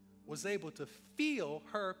was able to feel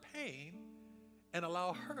her pain and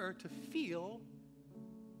allow her to feel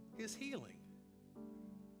his healing.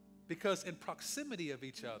 Because in proximity of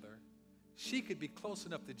each other, she could be close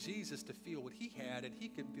enough to Jesus to feel what he had, and he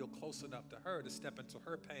could feel close enough to her to step into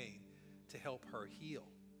her pain to help her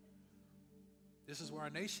heal. This is where our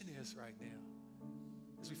nation is right now.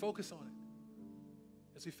 As we focus on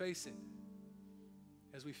it, as we face it,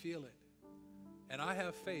 as we feel it. And I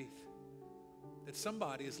have faith that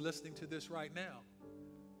somebody is listening to this right now.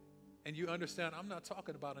 And you understand, I'm not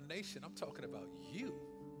talking about a nation. I'm talking about you.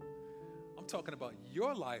 I'm talking about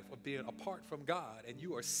your life of being apart from God, and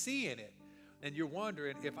you are seeing it. And you're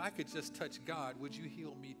wondering, if I could just touch God, would you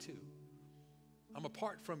heal me too? I'm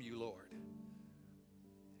apart from you, Lord.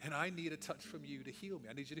 And I need a touch from you to heal me.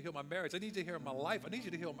 I need you to heal my marriage. I need you to heal my life. I need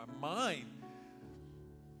you to heal my mind.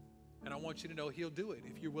 And I want you to know he'll do it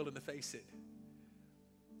if you're willing to face it.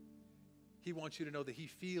 He wants you to know that he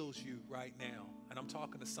feels you right now. And I'm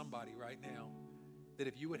talking to somebody right now, that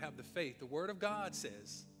if you would have the faith, the word of God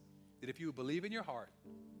says that if you would believe in your heart,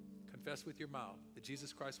 confess with your mouth that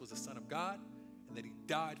Jesus Christ was the Son of God and that he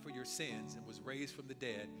died for your sins and was raised from the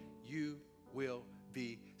dead, you will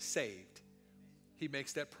be saved. He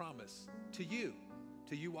makes that promise to you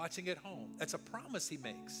watching at home. That's a promise he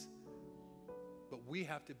makes. But we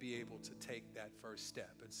have to be able to take that first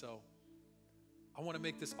step. And so I want to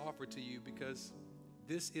make this offer to you because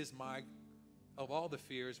this is of all the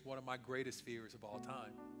fears, one of my greatest fears of all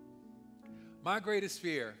time. My greatest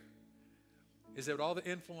fear is that with all the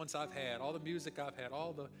influence I've had, all the music I've had,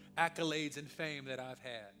 all the accolades and fame that I've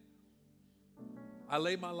had, I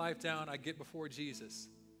lay my life down, I get before Jesus,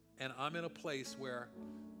 and I'm in a place where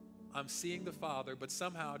I'm seeing the Father, but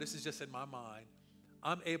somehow, this is just in my mind,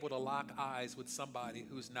 I'm able to lock eyes with somebody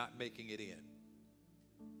who's not making it in.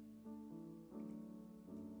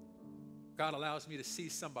 God allows me to see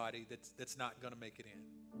somebody that's not going to make it in.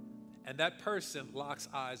 And that person locks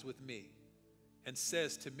eyes with me and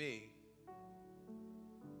says to me,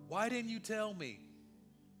 "Why didn't you tell me?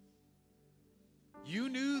 You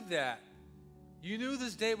knew that. You knew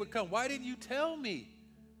this day would come. Why didn't you tell me?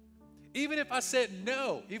 Even if I said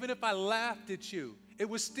no, even if I laughed at you, it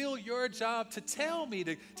was still your job to tell me,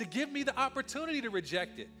 to give me the opportunity to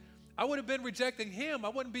reject it. I would have been rejecting him. I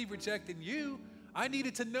wouldn't be rejecting you. I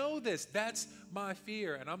needed to know this." That's my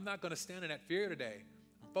fear, and I'm not going to stand in that fear today.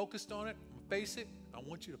 I'm focused on it. I'm going to face it. I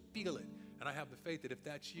want you to feel it. And I have the faith that if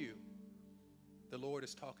that's you, the Lord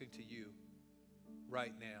is talking to you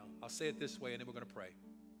right now. I'll say it this way, and then we're going to pray.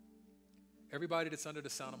 Everybody that's under the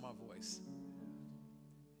sound of my voice,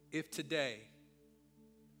 if today,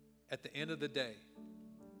 at the end of the day,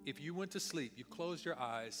 if you went to sleep, you closed your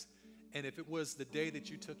eyes, and if it was the day that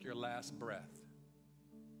you took your last breath,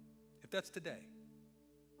 if that's today,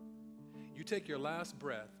 you take your last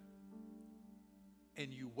breath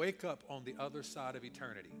and you wake up on the other side of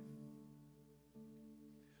eternity,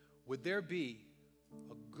 would there be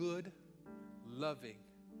a good, loving,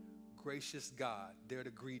 gracious God there to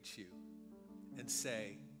greet you and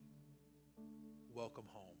say, "Welcome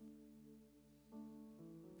home"?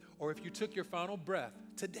 Or if you took your final breath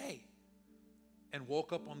today and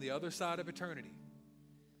woke up on the other side of eternity,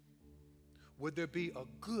 would there be a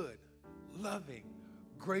good, loving,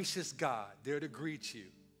 gracious God there to greet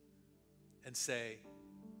you and say,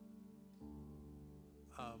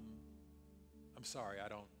 "I'm sorry, I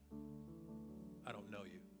don't know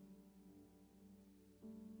you"?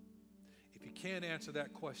 If you can't answer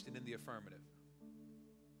that question in the affirmative,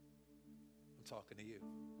 I'm talking to you.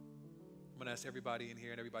 I'm going to ask everybody in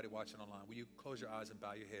here and everybody watching online, will you close your eyes and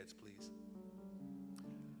bow your heads, please?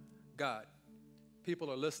 God, people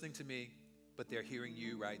are listening to me but they're hearing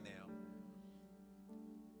you right now.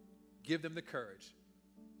 Give them the courage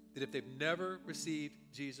that if they've never received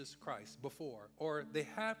Jesus Christ before, or they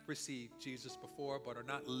have received Jesus before but are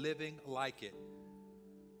not living like it,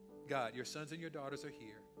 God, your sons and your daughters are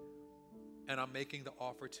here, and I'm making the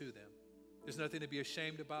offer to them. There's nothing to be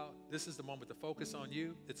ashamed about. This is the moment to focus on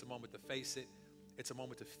you. It's a moment to face it. It's a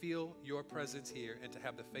moment to feel your presence here and to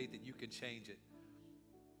have the faith that you can change it.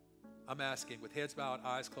 I'm asking, with heads bowed,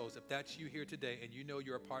 eyes closed, if that's you here today and you know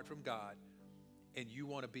you're apart from God and you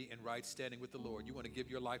want to be in right standing with the Lord, you want to give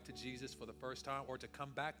your life to Jesus for the first time or to come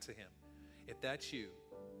back to him. If that's you,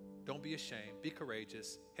 don't be ashamed. Be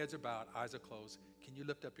courageous. Heads are bowed, eyes are closed. Can you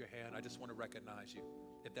lift up your hand? I just want to recognize you.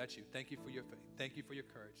 If that's you, thank you for your faith. Thank you for your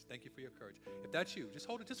courage. Thank you for your courage. If that's you, just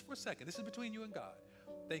hold it just for a second. This is between you and God.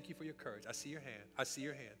 Thank you for your courage. I see your hand. I see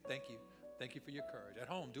your hand. Thank you. Thank you for your courage. At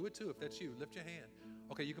home, do it too. If that's you, lift your hand.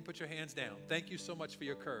 Okay, you can put your hands down. Thank you so much for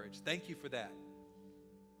your courage. Thank you for that.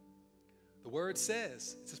 The word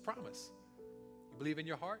says, it's his promise. You believe in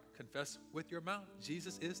your heart, confess with your mouth.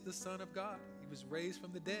 Jesus is the Son of God. He was raised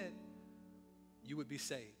from the dead. You would be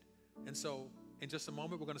saved. And so, in just a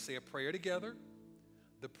moment, we're going to say a prayer together.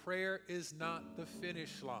 The prayer is not the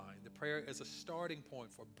finish line. The prayer is a starting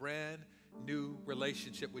point for brand new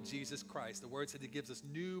relationship with Jesus Christ. The word said he gives us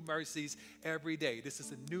new mercies every day. This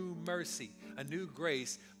is a new mercy, a new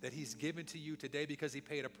grace that he's given to you today because he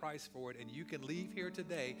paid a price for it. And you can leave here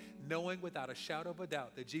today knowing without a shadow of a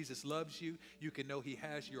doubt that Jesus loves you. You can know he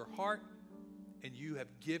has your heart and you have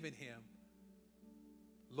given him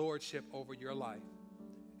lordship over your life.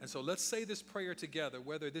 And so let's say this prayer together,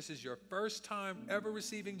 whether this is your first time ever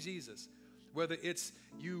receiving Jesus, whether it's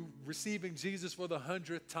you receiving Jesus for the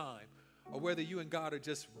 100th time, or whether you and God are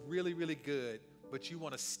just really, really good, but you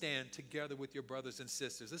want to stand together with your brothers and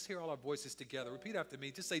sisters. Let's hear all our voices together. Repeat after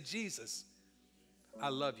me. Just say, Jesus, I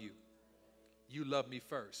love you. You love me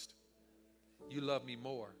first. You love me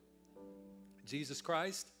more. Jesus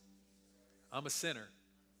Christ, I'm a sinner.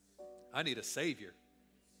 I need a Savior.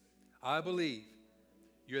 I believe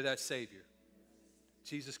you're that Savior.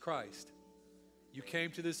 Jesus Christ, you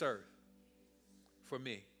came to this earth for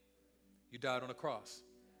me. You died on a cross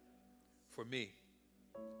for me.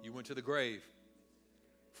 You went to the grave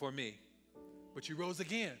for me, but you rose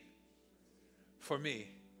again for me.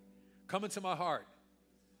 Come into my heart.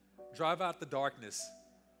 Drive out the darkness.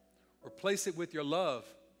 Replace it with your love.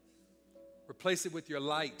 Replace it with your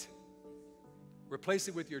light. Replace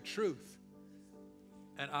it with your truth.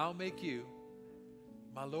 And I'll make you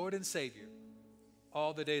my Lord and Savior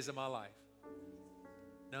all the days of my life.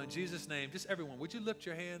 Now in Jesus' name, just everyone, would you lift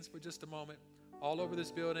your hands for just a moment? All over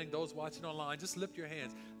this building, those watching online, just lift your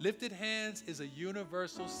hands. Lifted hands is a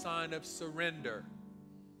universal sign of surrender.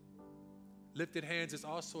 Lifted hands is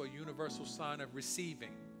also a universal sign of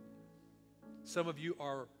receiving. Some of you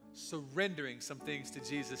are surrendering some things to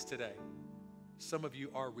Jesus today. Some of you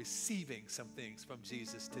are receiving some things from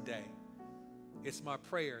Jesus today. It's my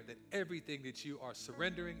prayer that everything that you are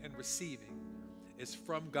surrendering and receiving is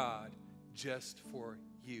from God just for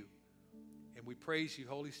you. And we praise you,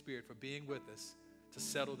 Holy Spirit, for being with us to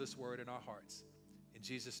settle this word in our hearts. In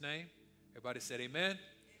Jesus' name, everybody said amen.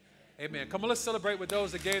 Amen. Come on, let's celebrate with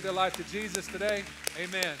those that gave their life to Jesus today.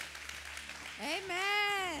 Amen.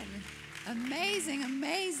 Amen. Amazing,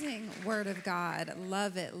 amazing word of God.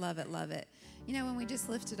 Love it, love it, love it. You know, when we just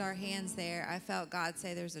lifted our hands there, I felt God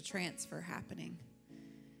say there's a transfer happening.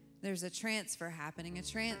 There's a transfer happening, a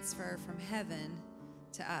transfer from heaven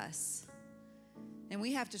to us. And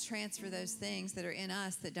we have to transfer those things that are in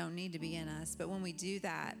us that don't need to be in us. But when we do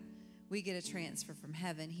that, we get a transfer from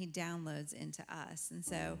heaven. He downloads into us. And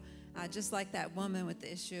so just like that woman with the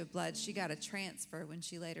issue of blood, she got a transfer when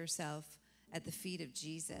she laid herself at the feet of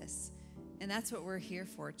Jesus. And that's what we're here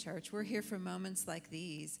for, church. We're here for moments like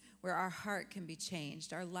these where our heart can be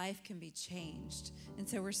changed, our life can be changed. And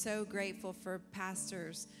so we're so grateful for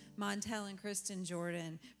Pastors Montel and Kristen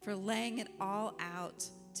Jordan for laying it all out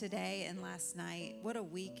today and last night. What a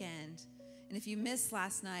weekend. And if you missed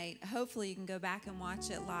last night, hopefully you can go back and watch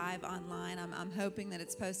it live online. I'm hoping that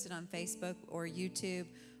it's posted on Facebook or YouTube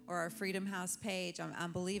or our Freedom House page.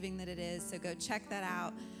 I'm believing that it is. So go check that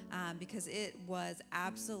out because it was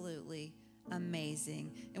absolutely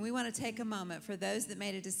amazing. And we want to take a moment for those that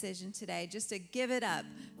made a decision today just to give it up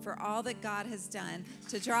for all that God has done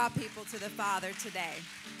to draw people to the Father today.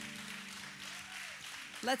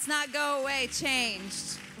 Let's not go away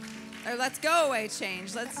changed. Or let's go away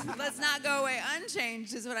changed. Let's not go away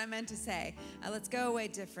unchanged is what I meant to say. Let's go away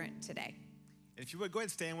different today. If you would, go ahead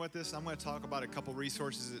and stand with us. I'm going to talk about a couple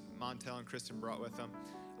resources that Montel and Kristen brought with them.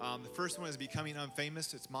 The first one is Becoming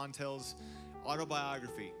Unfamous. It's Montel's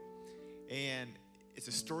autobiography. And it's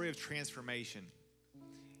a story of transformation.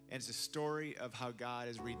 And it's a story of how God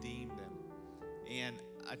has redeemed them. And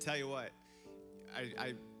I tell you what,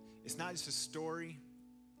 it's not just a story,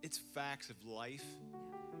 it's facts of life.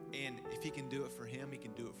 And if he can do it for him, he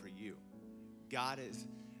can do it for you. God is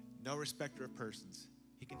no respecter of persons.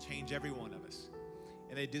 He can change every one of us.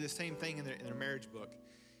 And they do the same thing in their marriage book.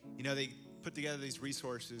 You know, they put together these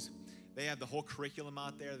resources. They have the whole curriculum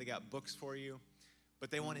out there. They got books for you. But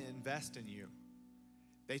they want to invest in you.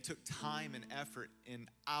 They took time and effort in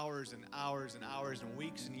hours and hours and hours and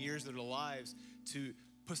weeks and years of their lives to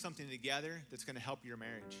put something together that's going to help your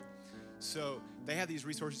marriage. So they have these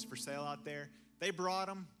resources for sale out there. They brought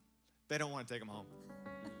them. They don't want to take them home.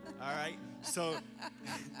 All right? So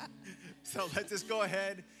let's just go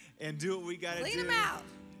ahead and do what we got to do. Lead them out.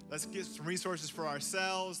 Let's get some resources for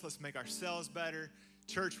ourselves. Let's make ourselves better.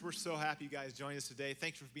 Church, we're so happy you guys joined us today.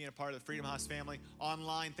 Thanks for being a part of the Freedom House family.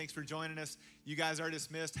 Online, thanks for joining us. You guys are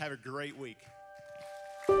dismissed. Have a great week.